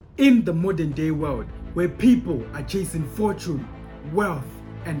In the modern day world, where people are chasing fortune, wealth,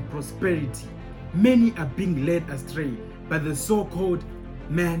 and prosperity, many are being led astray by the so-called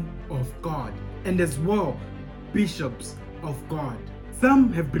men of God and as well bishops of God.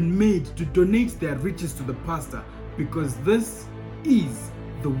 Some have been made to donate their riches to the pastor because this is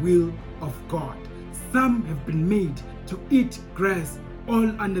the will of God. Some have been made to eat grass all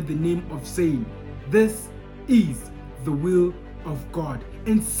under the name of saying, this is the will of God.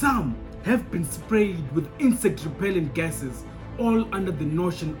 And some have been sprayed with insect repellent gases all under the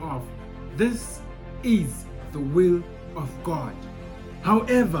notion of, this is the will of God.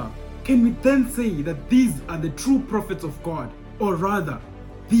 However, can we then say that these are the true prophets of God? Or rather,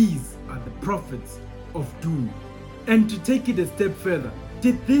 these are the prophets of doom? And to take it a step further,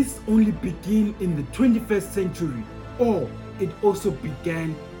 did this only begin in the 21st century, or it also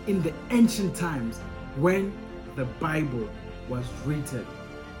began in the ancient times when the Bible was written?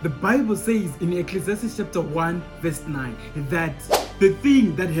 The Bible says in Ecclesiastes chapter 1 verse 9 that the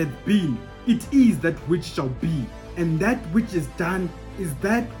thing that hath been, it is that which shall be, and that which is done is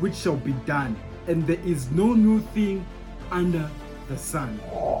that which shall be done, and there is no new thing under the sun.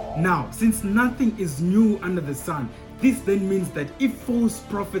 Now, since nothing is new under the sun, this then means that if false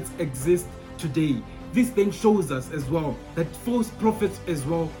prophets exist today, this then shows us as well that false prophets as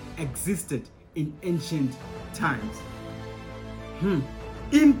well existed in ancient times.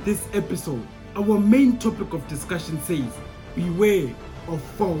 In this episode, our main topic of discussion says, beware of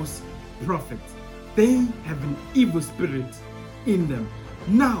false prophets. They have an evil spirit in them.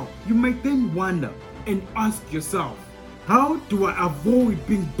 Now, you might then wonder and ask yourself, how do I avoid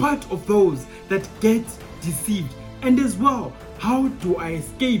being part of those that get deceived? And as well, how do I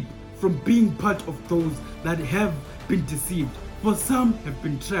escape from being part of those that have been deceived? For some have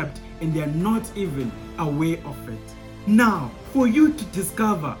been trapped and they are not even aware of it. Now, for you to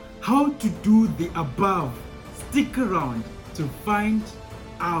discover how to do the above, stick around to find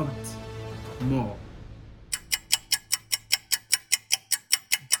out more.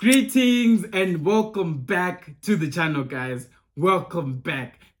 Greetings and welcome back to the channel, guys. Welcome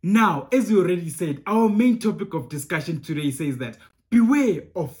back. Now, as we already said, our main topic of discussion today says that beware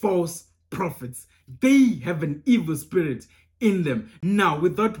of false prophets. They have an evil spirit in them. Now,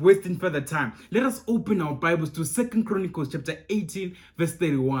 without wasting further time, let us open our Bibles to 2 Chronicles chapter 18 verse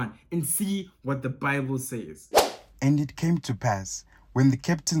 31 and see what the Bible says. And it came to pass, when the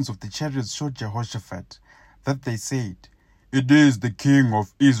captains of the chariots saw Jehoshaphat, that they said, it is the king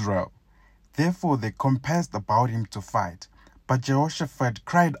of Israel. Therefore they compassed about him to fight. But Jehoshaphat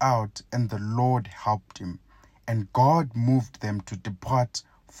cried out, and the Lord helped him, and God moved them to depart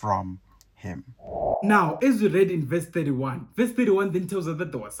from him. Now, as we read in verse 31 then tells us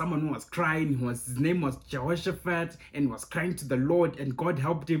that there was someone who was crying. His name was Jehoshaphat, and was crying to the Lord, and God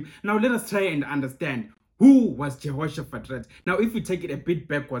helped him. Now, let us try and understand who was Jehoshaphat, right? Now, if we take it a bit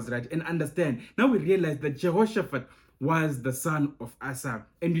backwards, right, and understand, now we realize that Jehoshaphat was the son of Asa.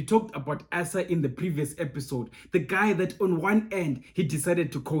 And we talked about Asa in the previous episode. The guy that on one end, he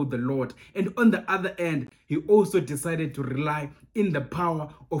decided to call the Lord. And on the other end, he also decided to rely in the power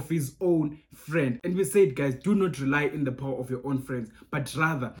of his own friend. And we said, guys, do not rely in the power of your own friends, but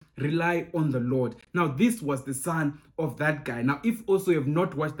rather rely on the Lord. Now, this was the son of that guy. Now, if also you have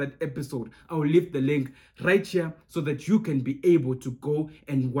not watched that episode, I will leave the link right here so that you can be able to go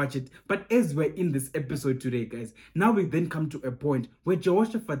and watch it. But as we're in this episode today, guys, now we then come to a point where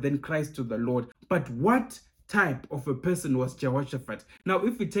Jehoshaphat then cries to the Lord. But what type of a person was Jehoshaphat? Now,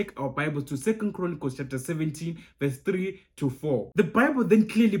 if we take our Bible to 2 Chronicles chapter 17 verse 3 to 4, the Bible then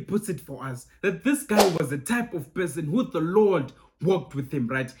clearly puts it for us that this guy was a type of person who the Lord walked with him,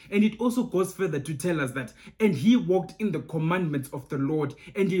 right? And it also goes further to tell us that, and he walked in the commandments of the Lord,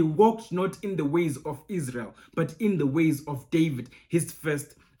 and he walked not in the ways of Israel, but in the ways of David, his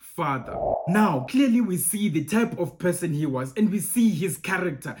first father. Now, clearly we see the type of person he was, and we see his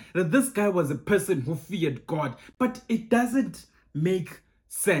character, that this guy was a person who feared God. But it doesn't make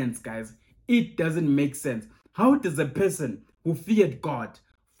sense, guys. It doesn't make sense. How does a person who feared God,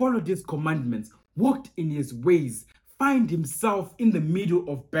 followed his commandments, walked in his ways, find himself in the middle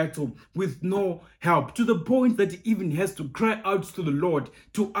of battle with no help, to the point that he even has to cry out to the Lord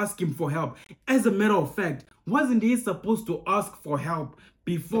to ask him for help? As a matter of fact, wasn't he supposed to ask for help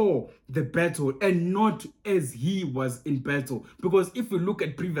before the battle and not as he was in battle. Because if we look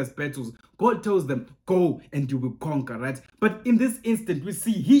at previous battles, God tells them, go and you will conquer, right? But in this instant, we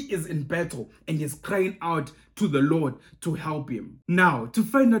see he is in battle and he's crying out to the Lord to help him. Now, to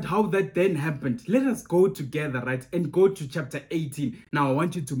find out how that then happened, let us go together, right? And go to chapter 18. Now, I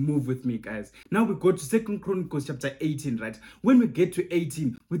want you to move with me, guys. Now we go to 2 Chronicles chapter 18, right? When we get to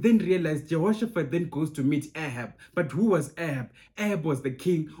 18, we then realize Jehoshaphat then goes to meet Ahab. But who was Ahab? Ahab was the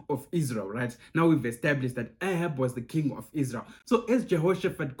king of Israel, right? Now we've established that Ahab was the king of Israel. So as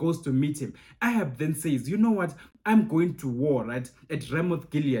Jehoshaphat goes to meet him, Ahab then says, you know what? I'm going to war, right? At Ramoth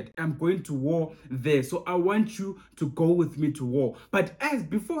Gilead. I'm going to war there. So I want you to go with me to war. But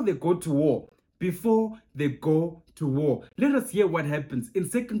before they go to war, let us hear what happens in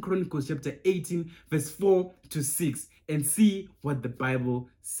 2 Chronicles chapter 18, verse 4 to 6, and see what the Bible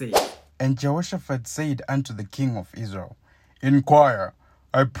says. And Jehoshaphat said unto the king of Israel, Inquire,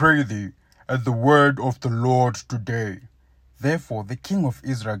 I pray thee, at the word of the Lord today. Therefore the king of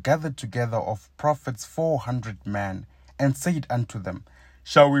Israel gathered together of prophets 400 men, and said unto them,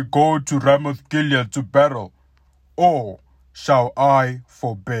 Shall we go to Ramoth Gilead to battle, or shall I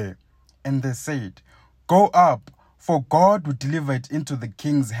forbear? And they said, Go up, for God will deliver it into the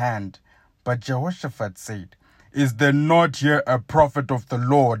king's hand. But Jehoshaphat said, Is there not here a prophet of the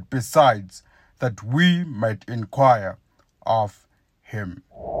Lord besides, that we might inquire of him?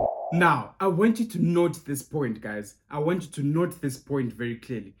 Now, I want you to note this point, guys. I want you to note this point very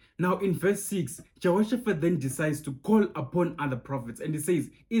clearly. Now, in verse 6, Jehoshaphat then decides to call upon other prophets. And he says,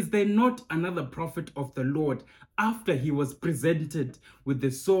 Is there not another prophet of the Lord, after he was presented with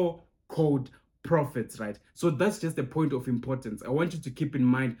the so-called prophets, right? So that's just a point of importance. I want you to keep in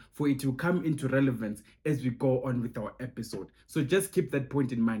mind for it to come into relevance as we go on with our episode. So just keep that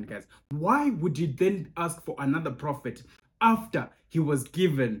point in mind, guys. Why would you then ask for another prophet after he was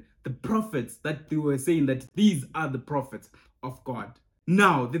given the prophets that they were saying that these are the prophets of God?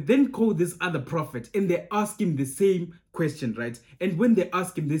 Now, they then call this other prophet and they ask him the same question, right? And when they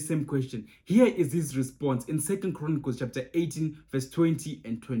ask him this same question, here is his response in 2 Chronicles chapter 18, verse 20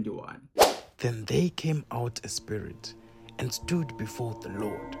 and 21. Then they came out a spirit and stood before the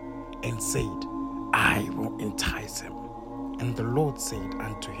Lord and said, I will entice him. And the Lord said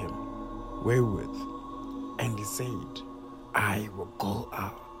unto him, Wherewith? And he said, I will go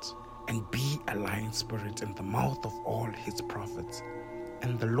out and be a lying spirit in the mouth of all his prophets.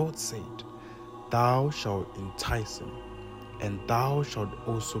 And the Lord said, Thou shalt entice him, and thou shalt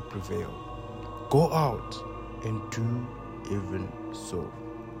also prevail. Go out and do even so.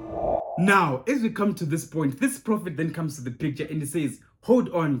 Now, as we come to this point, this prophet then comes to the picture and he says, hold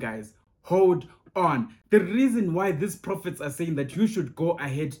on, guys, hold on. The reason why these prophets are saying that you should go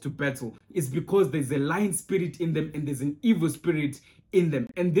ahead to battle is because there's a lying spirit in them and there's an evil spirit in them.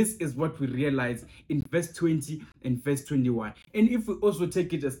 And this is what we realize in verse 20 and verse 21. And if we also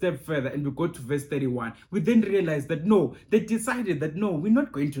take it a step further and we go to verse 31, we then realize that no, they decided that no, we're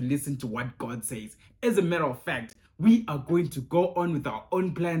not going to listen to what God says. As a matter of fact, we are going to go on with our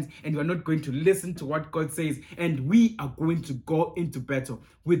own plans and we're not going to listen to what God says, and we are going to go into battle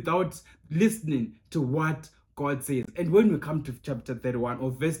without listening to what God says. And when we come to chapter 31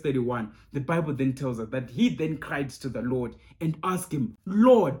 or verse 31, the Bible then tells us that he then cried to the Lord and asked him,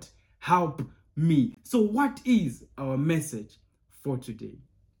 Lord, help me. So what is our message for today?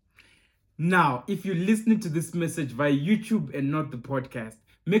 Now, if you're listening to this message via YouTube and not the podcast,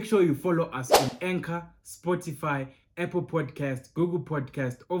 make sure you follow us on Anchor, Spotify, Apple Podcast, Google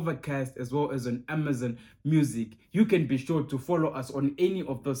Podcast, Overcast, as well as on Amazon Music. You can be sure to follow us on any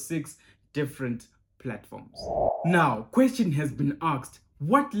of those 6 different platforms. Now, question has been asked,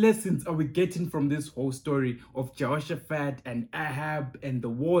 what lessons are we getting from this whole story of Jehoshaphat and Ahab and the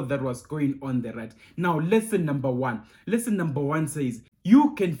war that was going on there, right? Now, lesson number 1. Lesson number 1 says,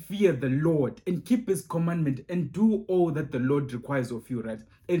 you can fear the Lord and keep his commandment and do all that the Lord requires of you, right?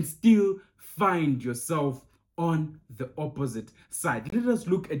 And still find yourself on the opposite side. Let us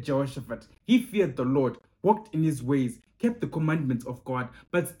look at Jehoshaphat. He feared the Lord, walked in his ways, kept the commandments of God,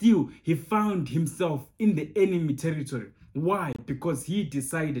 but still he found himself in the enemy territory. Why? Because he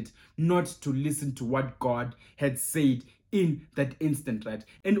decided not to listen to what God had said in that instant, right?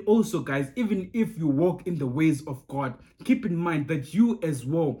 And also, guys, even if you walk in the ways of God, keep in mind that you as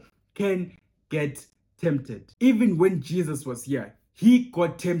well can get tempted. Even when Jesus was here, he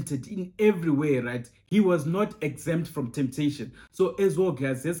got tempted in every way, right? He was not exempt from temptation. So as well,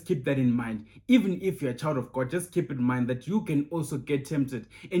 guys, just keep that in mind. Even if you're a child of God, just keep in mind that you can also get tempted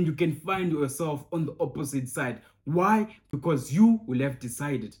and you can find yourself on the opposite side. Why? Because you will have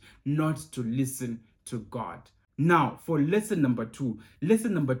decided not to listen to God. Now, for lesson number two,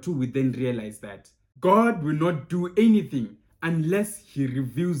 we then realize that God will not do anything unless he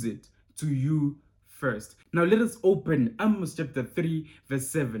reveals it to you first. Now, let us open Amos chapter 3, verse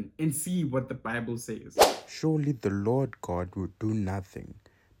 7 and see what the Bible says. Surely the Lord God will do nothing,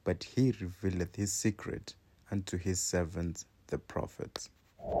 but he revealeth his secret unto his servants the prophets.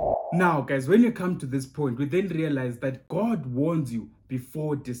 Now, guys, when you come to this point, we then realize that God warns you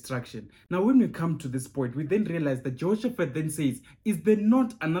before destruction. Now, when we come to this point, we then realize that Jehoshaphat then says, is there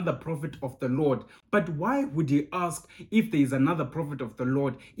not another prophet of the Lord? But why would he ask if there is another prophet of the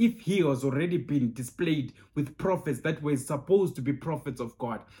Lord if he has already been displayed with prophets that were supposed to be prophets of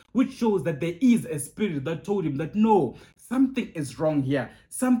God? Which shows that there is a spirit that told him that no, something is wrong here.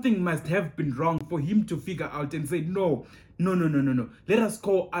 Something must have been wrong for him to figure out and say, no. Let us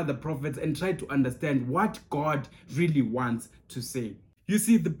call other prophets and try to understand what God really wants to say. You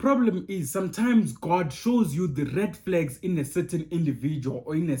see, the problem is sometimes God shows you the red flags in a certain individual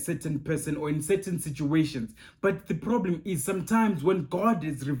or in a certain person or in certain situations. But the problem is sometimes when God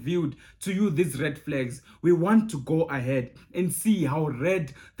has revealed to you these red flags, we want to go ahead and see how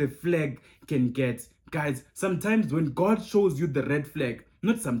red the flag can get. Guys, sometimes when God shows you the red flag,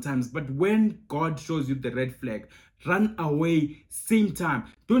 not sometimes, but when God shows you the red flag, run away same time.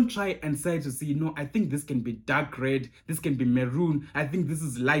 Don't try and say to see, no, I think this can be dark red, this can be maroon, I think this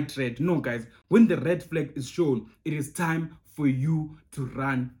is light red. No, guys, when the red flag is shown, it is time for you to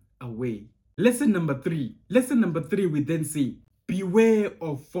run away. Lesson number three, we then say, beware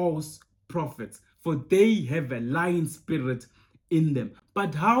of false prophets, for they have a lying spirit in them.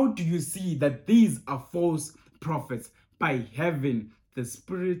 But how do you see that these are false prophets? By having the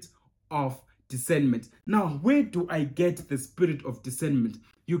spirit of discernment. Now, where do I get the spirit of discernment?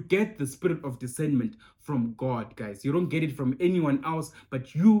 You get the spirit of discernment from God, guys. You don't get it from anyone else,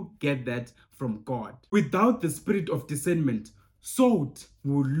 but you get that from God. Without the spirit of discernment, salt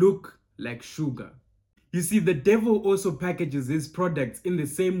will look like sugar. You see, the devil also packages his products in the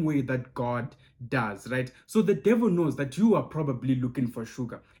same way that God does, right? So the devil knows that you are probably looking for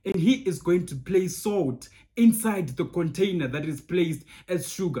sugar, and he is going to place salt inside the container that is placed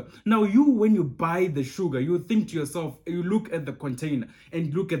as sugar. Now, when you buy the sugar, you think to yourself, you look at the container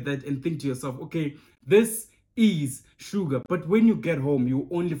and look at that and think to yourself, okay, this is sugar. But when you get home, you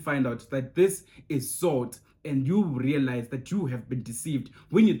only find out that this is salt. And you realize that you have been deceived.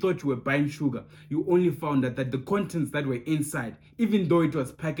 When you thought you were buying sugar, you only found out that the contents that were inside, even though it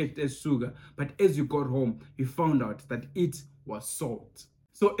was packaged as sugar, but as you got home, you found out that it was salt.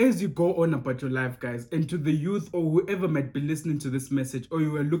 So as you go on about your life, guys, and to the youth or whoever might be listening to this message, or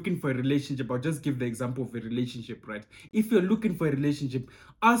you are looking for a relationship, I'll just give the example of a relationship, right? If you're looking for a relationship,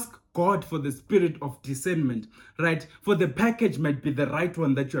 ask God for the spirit of discernment, right? For the package might be the right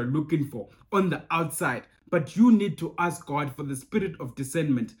one that you're looking for on the outside, but you need to ask God for the spirit of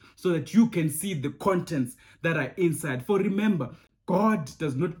discernment so that you can see the contents that are inside. For remember, God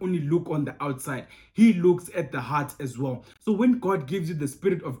does not only look on the outside, he looks at the heart as well. So when God gives you the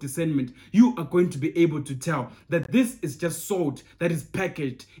spirit of discernment, you are going to be able to tell that this is just salt that is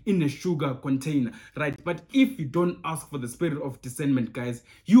packaged in a sugar container, right? But if you don't ask for the spirit of discernment, guys,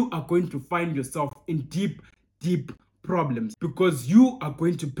 you are going to find yourself in deep problems, because you are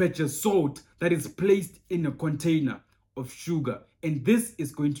going to purchase salt that is placed in a container of sugar, and this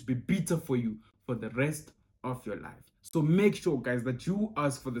is going to be bitter for you for the rest of your life. So make sure, guys, that you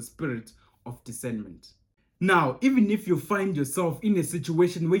ask for the spirit of discernment. Now, even if you find yourself in a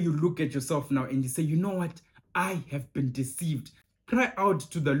situation where you look at yourself now and you say, you know what, I have been deceived, cry out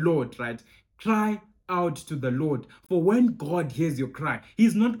to the Lord, right? Cry out to the Lord. For when God hears your cry,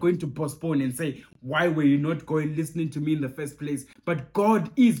 he's not going to postpone and say, why were you not listening to me in the first place? But God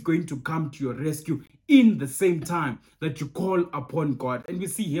is going to come to your rescue in the same time that you call upon God. And we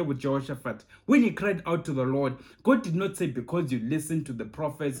see here with Jehoshaphat, when he cried out to the Lord, God did not say, because you listened to the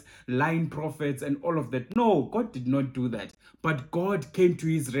prophets, lying prophets and all of that. No, God did not do that. But God came to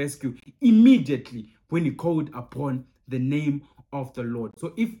his rescue immediately when he called upon the name of the Lord.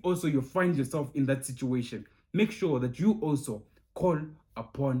 So if also you find yourself in that situation, make sure that you also call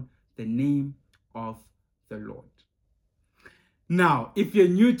upon the name of the Lord. Now, if you're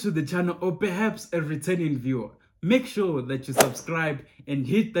new to the channel or perhaps a returning viewer, make sure that you subscribe and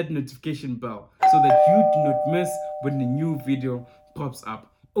hit that notification bell so that you do not miss when the new video pops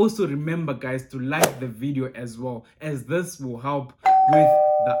up. Also remember, guys, to like the video as well, as this will help with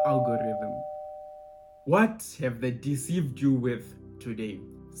the algorithm. What have they deceived you with today?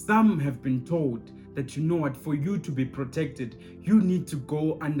 Some have been told that, you know what, for you to be protected, you need to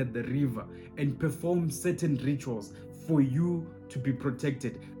go under the river and perform certain rituals for you to be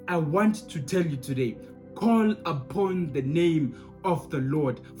protected. I want to tell you today, call upon the name of the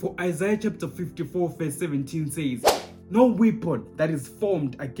Lord. For Isaiah chapter 54 verse 17 says, no weapon that is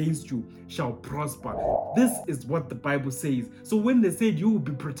formed against you shall prosper. This is what the Bible says. So when they said you will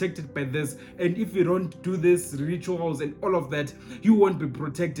be protected by this, and if you don't do this rituals and all of that, you won't be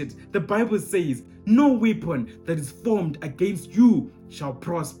protected. The Bible says no weapon that is formed against you shall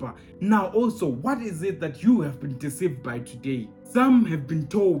prosper. Now also, what is it that you have been deceived by today? Some have been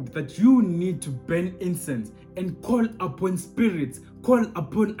told that you need to burn incense and call upon spirits, call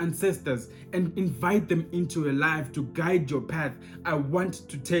upon ancestors, and invite them into your life to guide your path. I want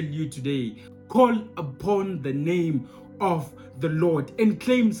to tell you today, call upon the name of the Lord and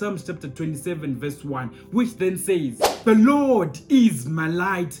claim Psalms chapter 27 verse 1, which then says, the Lord is my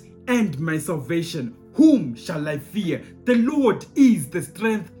light and my salvation. Whom shall I fear? The Lord is the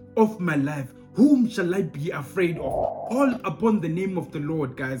strength of my life. Whom shall I be afraid of? Call upon the name of the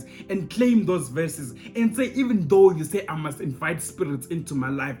Lord, guys, and claim those verses and say, even though you say I must invite spirits into my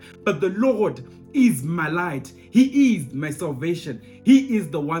life, but the Lord is my light. He is my salvation. He is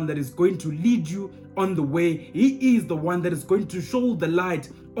the one that is going to lead you on the way. He is the one that is going to show the light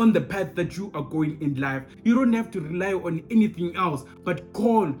on the path that you are going in life. You don't have to rely on anything else, but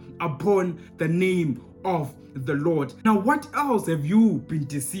call upon the name of the Lord. Now, what else have you been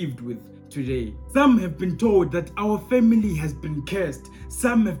deceived with today? Some have been told that our family has been cursed.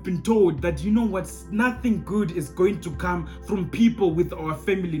 Some have been told that, you know what, nothing good is going to come from people with our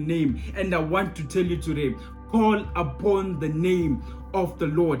family name. And I want to tell you today, call upon the name of the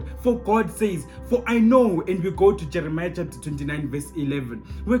Lord. For God says, for I know, and we go to Jeremiah chapter 29 verse 11,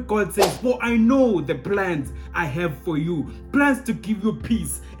 where God says, for I know the plans I have for you, plans to give you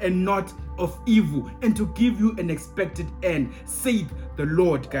peace and not of evil, and to give you an expected end, saith the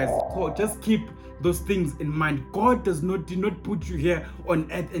Lord. Guys, so just keep those things in mind. God did not put you here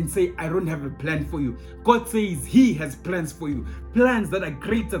on earth and say, I don't have a plan for you. God says He has plans for you, plans that are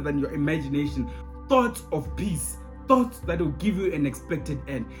greater than your imagination, thoughts of peace, thoughts that will give you an expected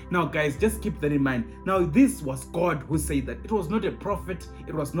end. Now guys, just keep that in mind. Now this was God who said that. It was not a prophet,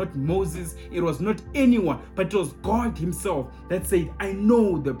 it was not Moses, it was not anyone, but it was God Himself that said, I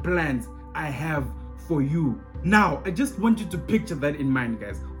know the plans I have for you. Now I just want you to picture that in mind,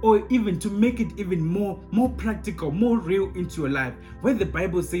 guys, or even to make it even more practical, more real into your life, where the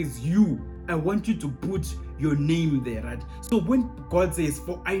Bible says you, I want you to put your name there, right? So when God says,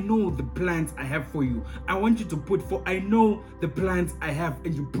 for I know the plans I have for you, I want you to put, for I know the plans I have,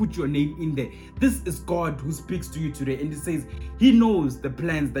 and you put your name in there. This is God who speaks to you today, and He says He knows the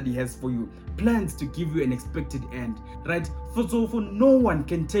plans that He has for you, plans to give you an expected end, right? For no one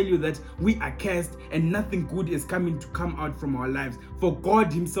can tell you that we are cursed and nothing good is coming to come out from our lives. For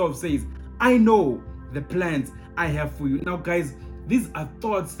God Himself says, I know the plans I have for you. Now guys, these are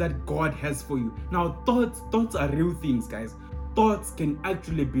thoughts that God has for you. Now thoughts are real things, guys. Thoughts can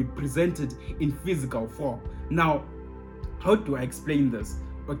actually be presented in physical form. Now, how do I explain this?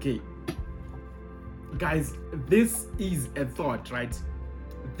 Okay, guys, this is a thought, right?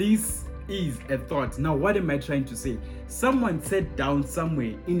 This is a thought. Now, what am I trying to say? Someone sat down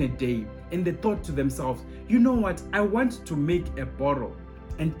somewhere in a day and they thought to themselves, you know what, I want to make a bottle,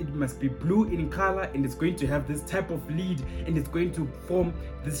 and it must be blue in color, and it's going to have this type of lid, and it's going to form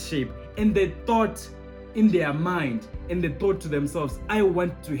this shape. And they thought in their mind, and they thought to themselves, I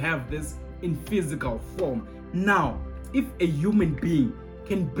want to have this in physical form. Now, if a human being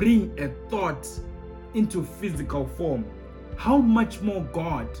can bring a thought into physical form, how much more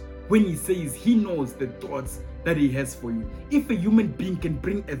God, when He says He knows the thoughts that He has for you? If a human being can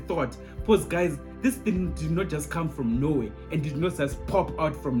bring a thought, because guys, this thing did not just come from nowhere and did not just pop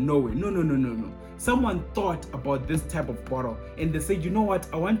out from nowhere. No. Someone thought about this type of bottle and they said, you know what,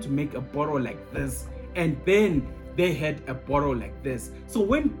 I want to make a bottle like this. And then they had a bottle like this. So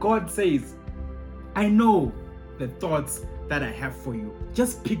when God says, I know the thoughts that I have for you,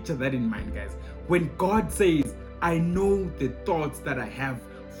 just picture that in mind, guys. When God says, I know the thoughts that I have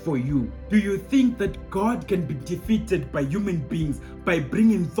for you, do you think that God can be defeated by human beings by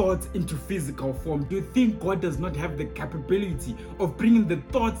bringing thoughts into physical form? Do you think God does not have the capability of bringing the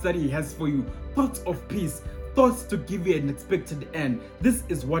thoughts that He has for you, thoughts of peace, thoughts to give you an expected end? This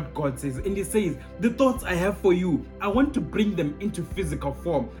is what God says, and He says, the thoughts I have for you, I want to bring them into physical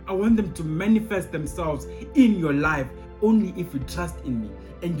form. I want them to manifest themselves in your life only if you trust in me,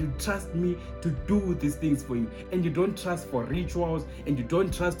 and you trust me to do these things for you, and you don't trust for rituals, and you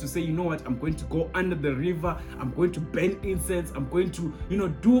don't trust to say, you know what, I'm going to go under the river, I'm going to burn incense, I'm going to,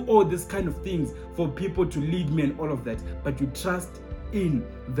 do all these kind of things for people to lead me and all of that, but you trust in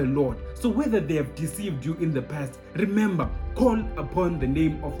the Lord. So whether they have deceived you in the past, remember, call upon the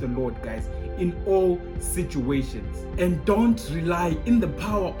name of the Lord, guys, in all situations. And don't rely in the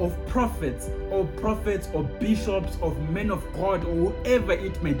power of prophets or bishops, of men of God, or whoever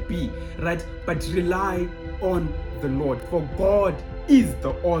it may be, right? But rely on the Lord, for God is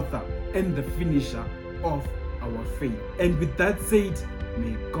the author and the finisher of our faith. And with that said,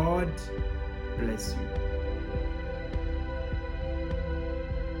 may God bless you.